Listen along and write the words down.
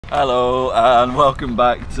Hello and welcome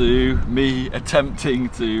back to me attempting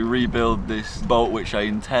to rebuild this boat which I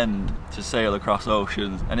intend to sail across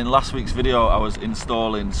oceans. And in last week's video I was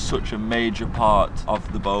installing such a major part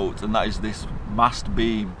of the boat, and that is this mast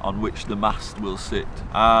beam on which the mast will sit.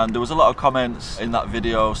 And there was a lot of comments in that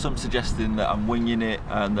video, some suggesting that I'm winging it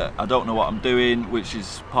and that I don't know what I'm doing, which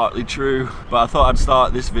is partly true, but I thought I'd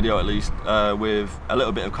start this video at least with a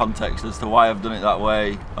little bit of context as to why I've done it that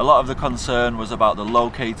way. A lot of the concern was about the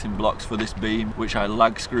locating blocks for this beam, which I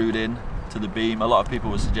lag screwed in to the beam. A lot of people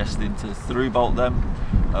were suggesting to through bolt them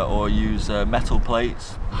or use metal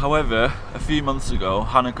plates. However, a few months ago,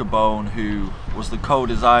 Hanneke Bone, who was the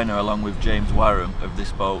co-designer along with James Wareham of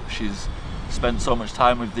this boat, she's spent so much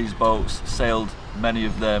time with these boats, sailed many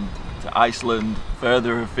of them to Iceland,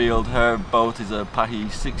 further afield. Her boat is a Pahi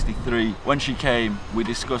 63. When she came, we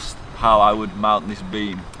discussed how I would mount this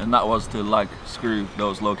beam, and that was to lag screw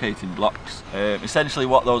those locating blocks. Essentially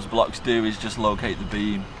what those blocks do is just locate the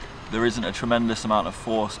beam. There isn't a tremendous amount of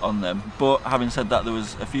force on them, but having said that, there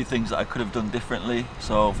was a few things that I could have done differently.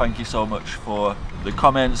 So thank you so much for the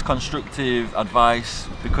comments, constructive advice.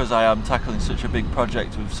 Because I am tackling such a big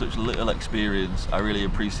project with such little experience, I really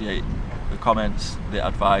appreciate the comments, the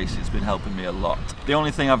advice. It's been helping me a lot. The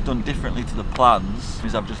only thing I've done differently to the plans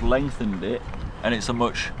is I've just lengthened it, and it's a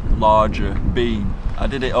much larger beam. I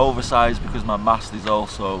did it oversized because my mast is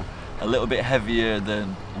also a little bit heavier than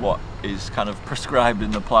what is kind of prescribed in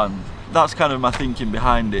the plan. That's kind of my thinking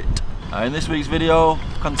behind it. In this week's video,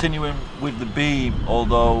 continuing with the beam,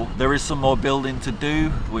 although there is some more building to do,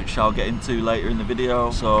 which I'll get into later in the video.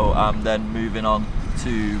 So I'm then moving on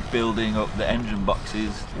to building up the engine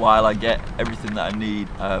boxes while I get everything that I need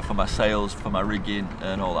for my sails, for my rigging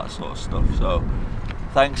and all that sort of stuff. So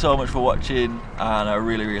thanks so much for watching, and I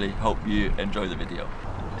really hope you enjoy the video.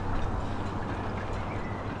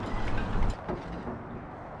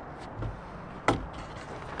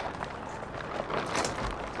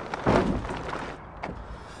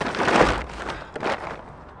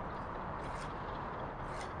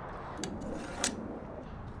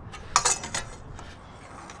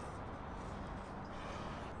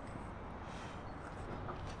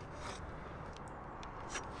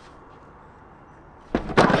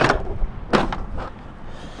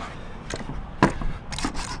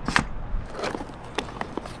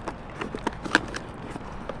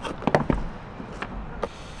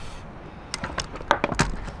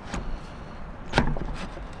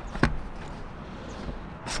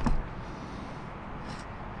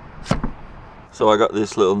 So I got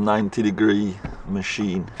this little 90-degree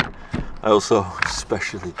machine. I also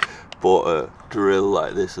specially bought a drill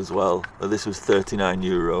like this as well. This was 39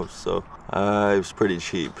 euros, so it was pretty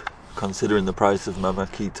cheap considering the price of my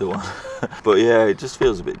Makita one. But yeah, it just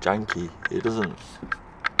feels a bit janky. It doesn't,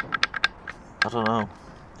 I don't know.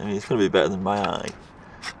 I mean, it's gonna be better than my eye,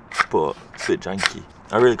 but it's a bit janky.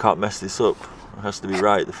 I really can't mess this up. It has to be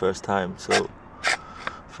right the first time, so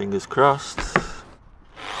fingers crossed.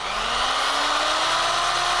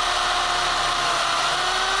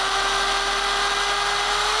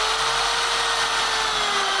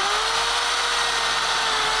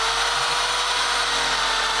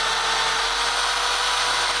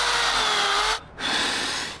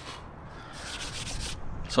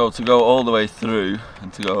 So to go all the way through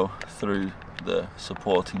and to go through the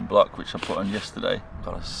supporting block which I put on yesterday,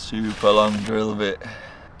 got a super long drill bit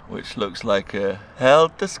which looks like a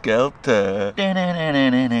helter-skelter.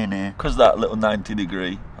 Because that little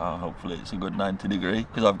 90-degree, hopefully it's a good 90-degree,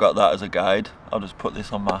 because I've got that as a guide. I'll just put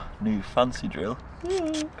this on my new fancy drill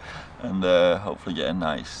and hopefully get a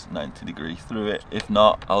nice 90-degree through it. If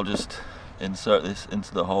not, I'll just insert this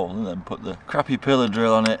into the hole and then put the crappy pillar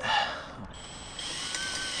drill on it.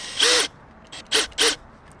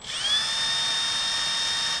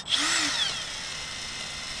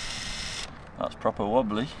 That's proper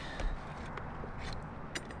wobbly.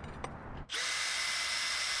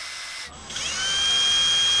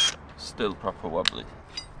 Still proper wobbly.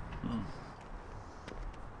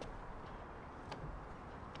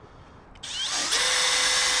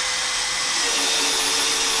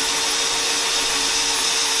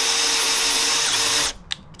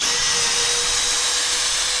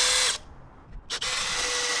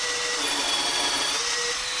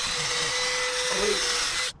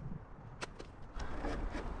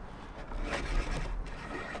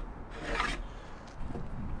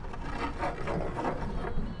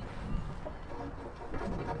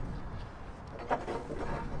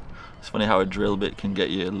 It's funny how a drill bit can get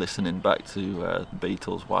you listening back to the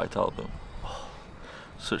Beatles' White Album. Oh,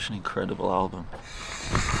 such an incredible album.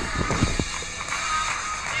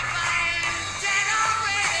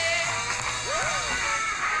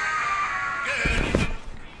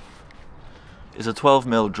 Is a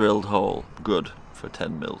 12mm drilled hole good for a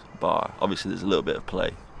 10mm bar? Obviously there's a little bit of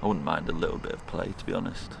play. I wouldn't mind a little bit of play, to be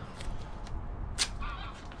honest.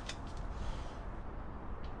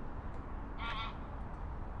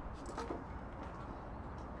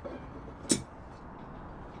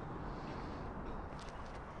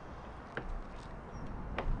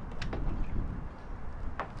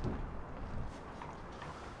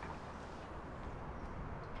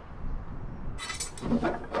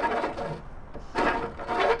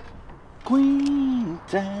 Queen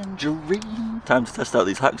Tangerine. Time to test out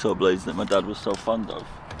these hacksaw blades that my dad was so fond of.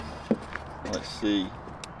 Let's see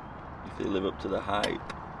if they live up to the hype.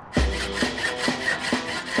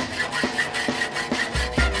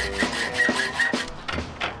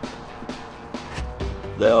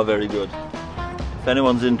 They are very good. If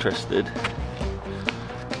anyone's interested,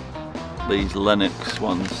 these Lennox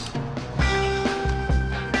ones.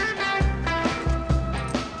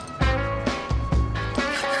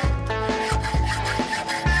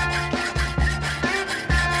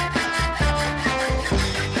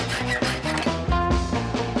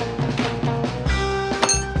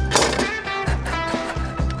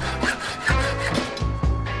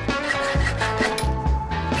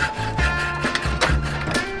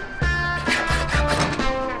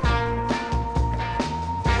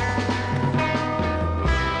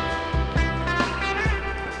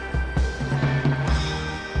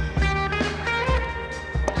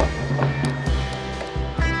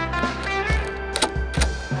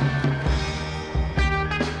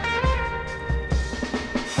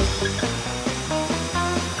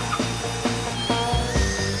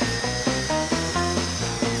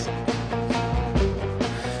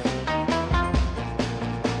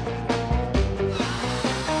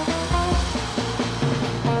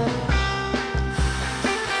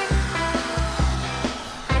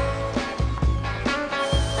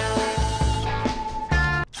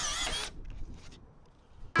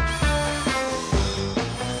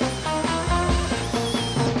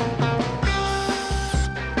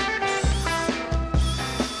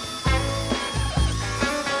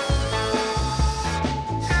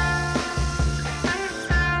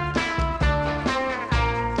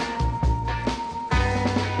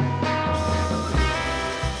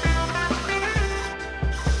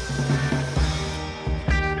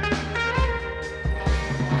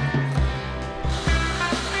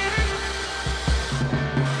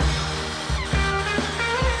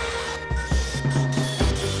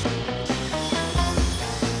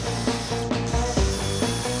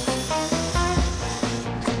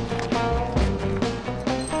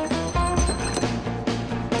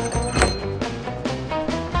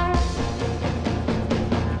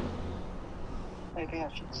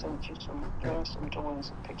 There are some drawings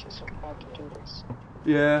and pictures of how to do this.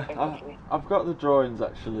 Yeah, I've got the drawings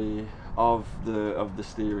actually of the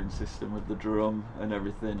steering system, of the drum and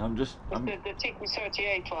everything. The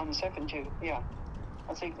TQ38 ones, haven't you? Yeah,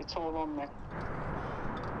 I think it's all on there.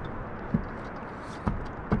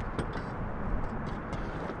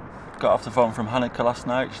 Got off the phone from Hanneke last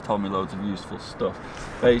night. She told me loads of useful stuff.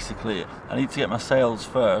 Basically, I need to get my sails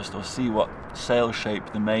first, or see what sail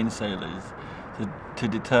shape the mainsail is, to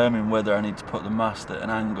determine whether I need to put the mast at an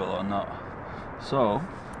angle or not. So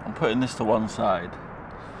I'm putting this to one side.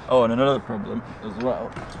 Oh, and another problem as well.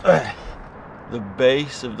 The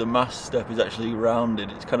base of the mast step is actually rounded.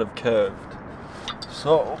 It's kind of curved.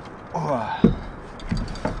 So I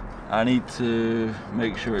need to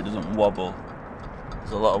make sure it doesn't wobble.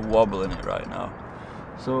 There's a lot of wobble in it right now.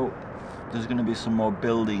 So there's going to be some more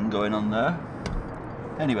building going on there.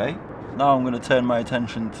 Anyway, now I'm going to turn my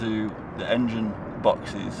attention to the engine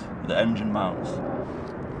boxes, the engine mounts.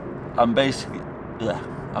 I'm basically, I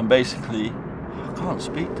can't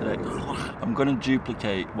speak today. I'm going to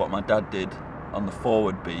duplicate what my dad did on the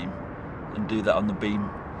forward beam and do that on the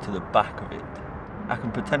beam to the back of it. I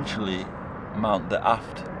can potentially mount the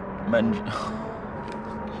aft engine.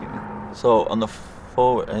 So on the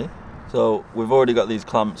forward, So we've already got these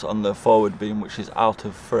clamps on the forward beam, which is out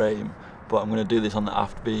of frame, but I'm going to do this on the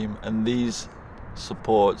aft beam, and these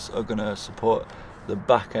supports are going to support the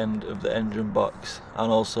back end of the engine box,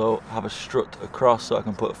 and also have a strut across so I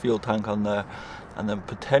can put a fuel tank on there, and then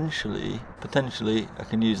potentially I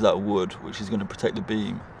can use that wood, which is going to protect the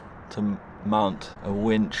beam, to mount a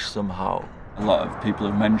winch somehow. A lot of people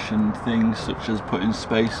have mentioned things such as putting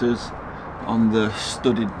spacers on the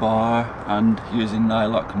studded bar and using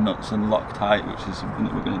nylock nuts and Loctite, which is something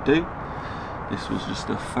that we're going to do. This was just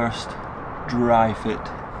a first dry fit.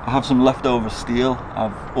 I have some leftover steel.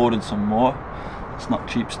 I've ordered some more. It's not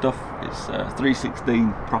cheap stuff. It's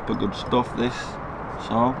 316 proper good stuff, this.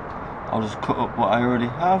 So I'll just cut up what I already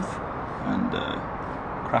have and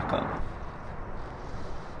crack on.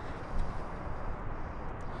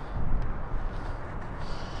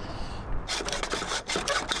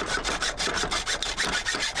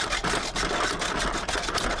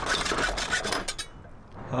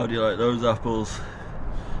 How do you like those apples?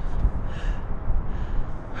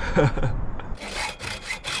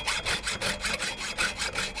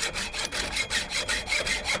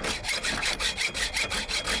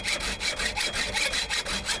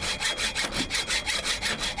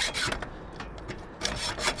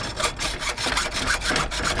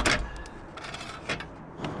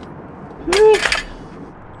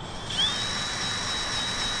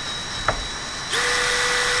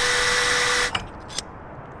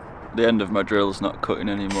 The end of my drill's not cutting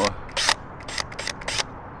anymore.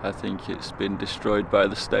 I think it's been destroyed by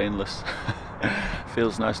the stainless.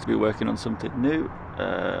 Feels nice to be working on something new.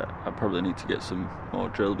 I probably need to get some more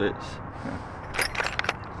drill bits.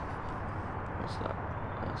 What's that?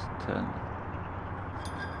 That's 10.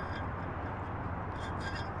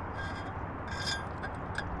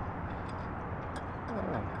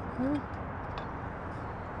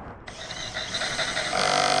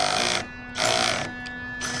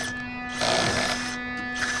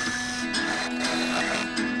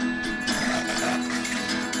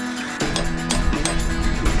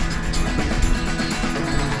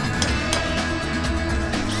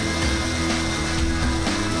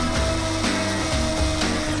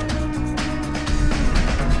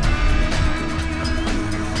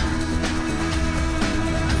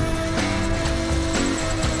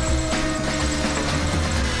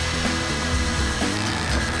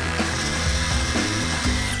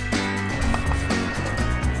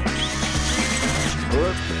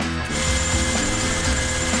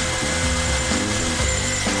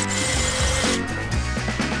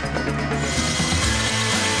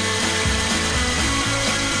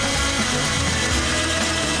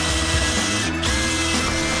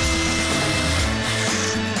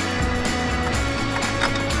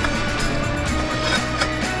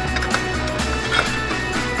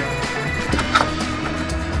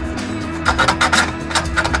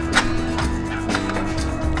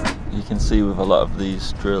 See with a lot of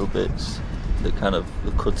these drill bits, the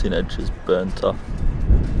cutting edge is burnt off.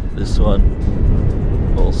 This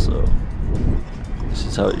one also. This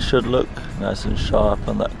is how it should look, nice and sharp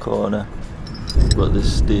on that corner. But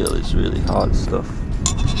this steel is really hard stuff.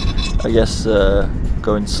 I guess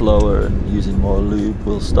going slower and using more lube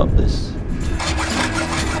will stop this.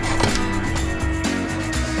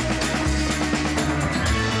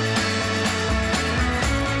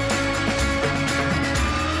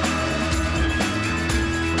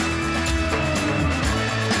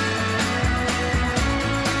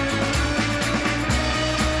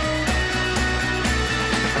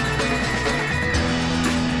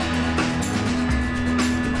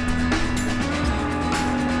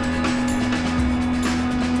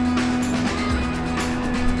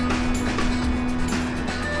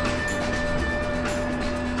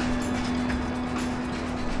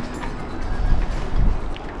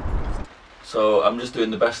 So I'm just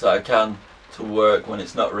doing the best that I can to work when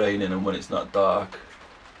it's not raining and when it's not dark.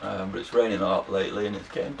 But it's raining a lot lately and it's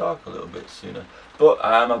getting dark a little bit sooner. But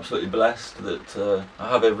I am absolutely blessed that I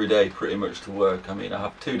have every day pretty much to work. I mean, I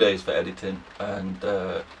have 2 days for editing, and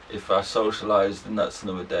if I socialise then that's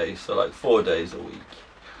another day, so like 4 days a week.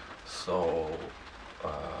 So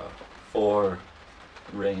 4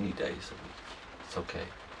 rainy days a week. It's okay,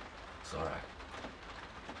 it's alright.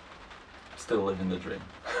 Still living the dream.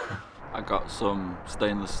 I got some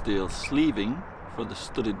stainless steel sleeving for the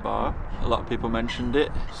studded bar. A lot of people mentioned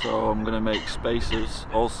it, so I'm going to make spacers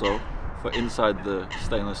also for inside the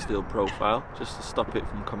stainless steel profile, just to stop it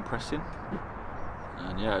from compressing.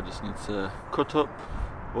 And yeah, I just need to cut up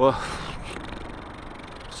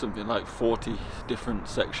something like 40 different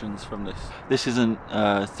sections from this. This isn't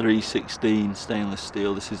 316 stainless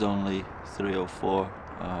steel, this is only 304.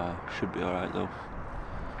 Should be alright though.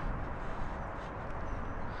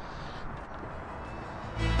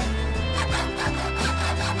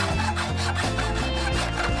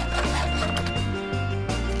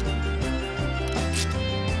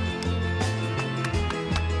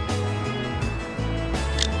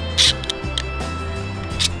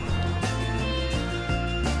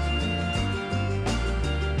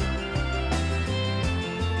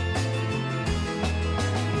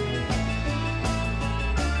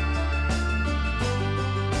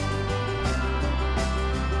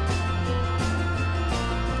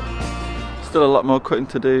 Still a lot more cutting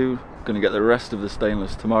to do. Gonna get the rest of the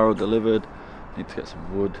stainless tomorrow delivered. Need to get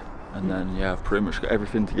some wood, and then yeah, I've pretty much got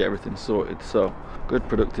everything to get everything sorted. So good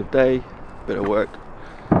productive day, bit of work.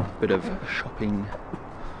 Bit of shopping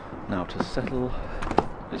now to settle.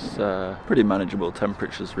 It's pretty manageable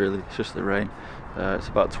temperatures really, it's just the rain. It's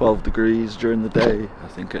about 12 degrees during the day. I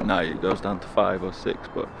think at night it goes down to 5 or 6,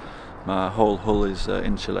 but my whole hull is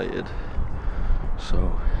insulated,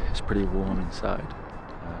 so it's pretty warm inside,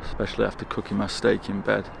 especially after cooking my steak in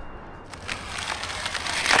bed.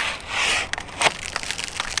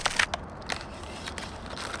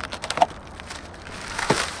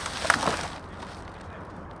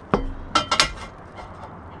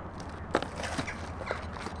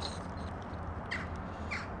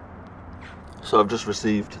 So I've just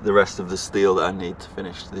received the rest of the steel that I need to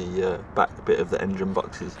finish the back bit of the engine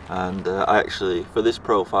boxes, and I actually, for this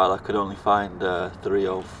profile, I could only find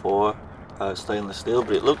 304 stainless steel,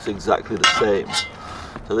 but it looks exactly the same.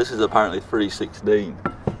 So this is apparently 316,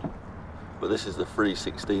 but this is the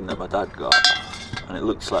 316 that my dad got, and it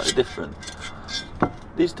looks slightly different.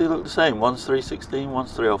 These two look the same, one's 316,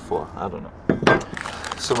 one's 304, I don't know.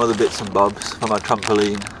 Some other bits and bobs for my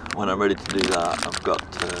trampoline when I'm ready to do that. I've got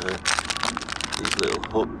these little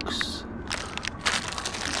hooks,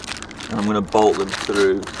 and I'm going to bolt them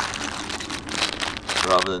through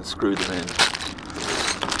rather than screw them in.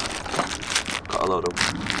 Got a lot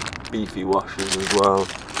of beefy washers as well,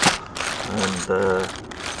 and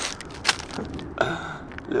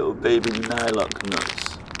little baby nylock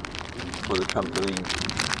nuts for the trampoline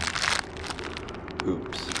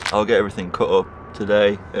hoops. I'll get everything cut up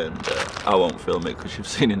today, and I won't film it because you've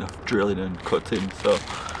seen enough drilling and cutting, so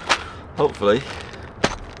hopefully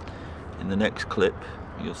in the next clip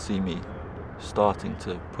you'll see me starting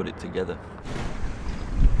to put it together.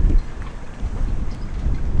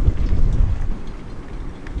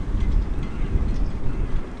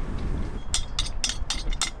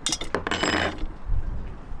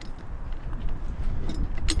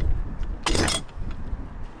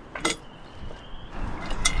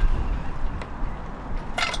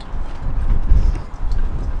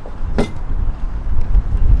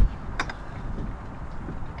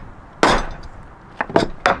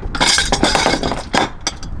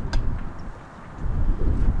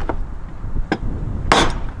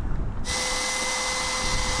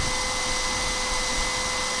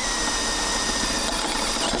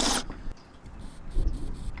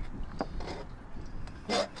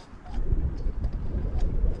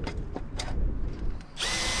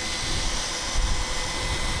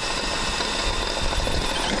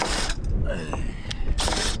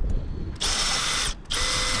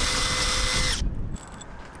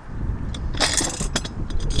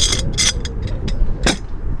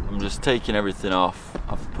 Taking everything off.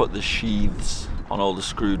 I've put the sheaths on all the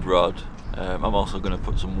screwed rod. I'm also going to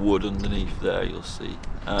put some wood underneath there, you'll see.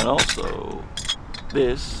 And also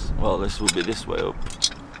this, well, this will be this way up.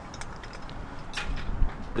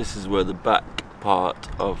 This is where the back part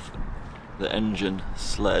of the engine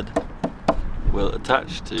sled will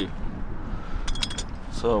attach to.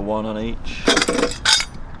 So one on each.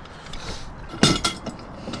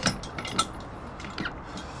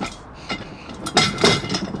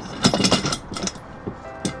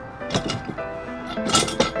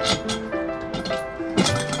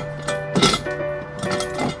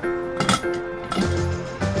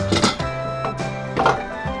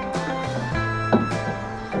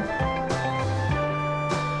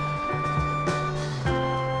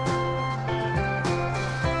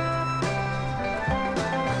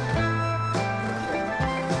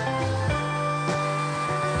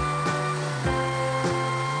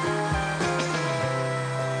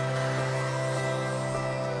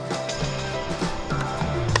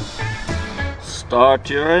 Start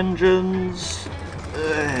your engines.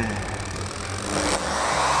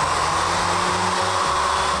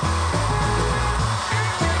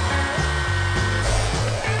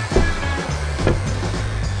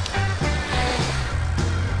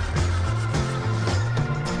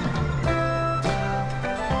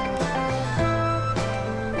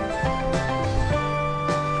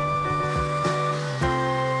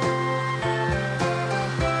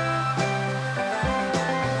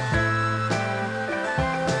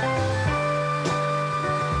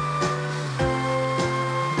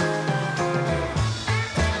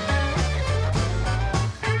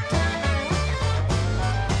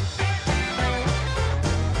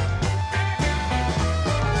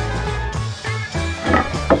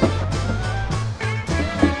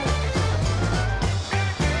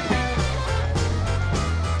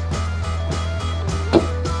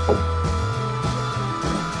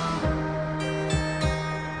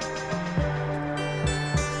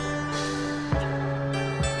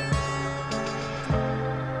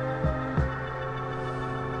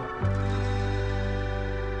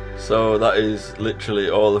 So that is literally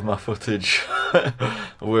all of my footage.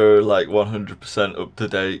 We're like 100% up to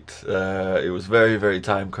date. It was very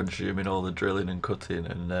time consuming, all the drilling and cutting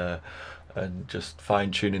and just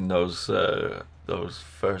fine tuning those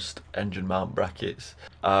first engine mount brackets.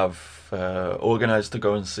 I've organised to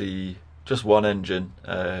go and see just one engine,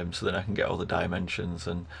 so then I can get all the dimensions,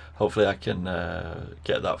 and hopefully I can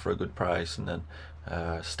get that for a good price, and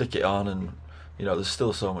then stick it on. And you know, there's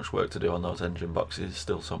still so much work to do on those engine boxes,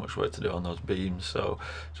 still so much work to do on those beams, so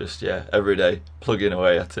just, yeah, every day plugging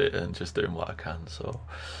away at it and just doing what I can. So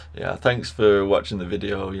yeah, thanks for watching the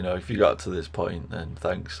video. You know, if you got to this point, then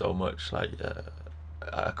thanks so much. Like,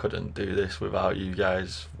 I couldn't do this without you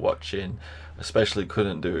guys watching, especially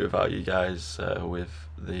couldn't do it without you guys with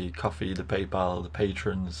the coffee, the PayPal, the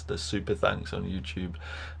patrons, the super thanks on YouTube.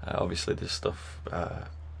 Obviously this stuff,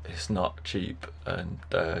 it's not cheap, and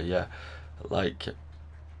yeah, like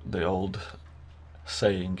the old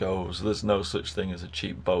saying goes, there's no such thing as a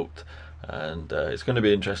cheap boat. And it's going to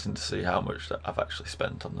be interesting to see how much that I've actually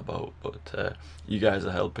spent on the boat, but you guys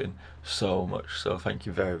are helping so much, so thank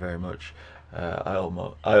you very much. I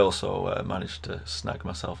also managed to snag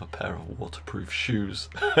myself a pair of waterproof shoes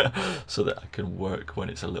so that I can work when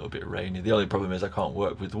it's a little bit rainy. The only problem is I can't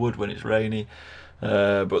work with wood when it's rainy,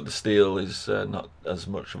 but the steel is not as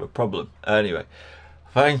much of a problem. Anyway,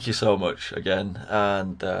 thank you so much again,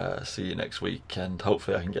 and see you next week, and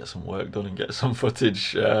hopefully I can get some work done and get some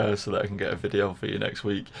footage so that I can get a video for you next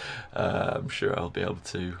week. I'm sure I'll be able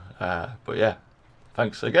to, but yeah,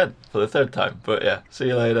 thanks again for the third time. But yeah, see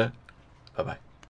you later. Bye bye.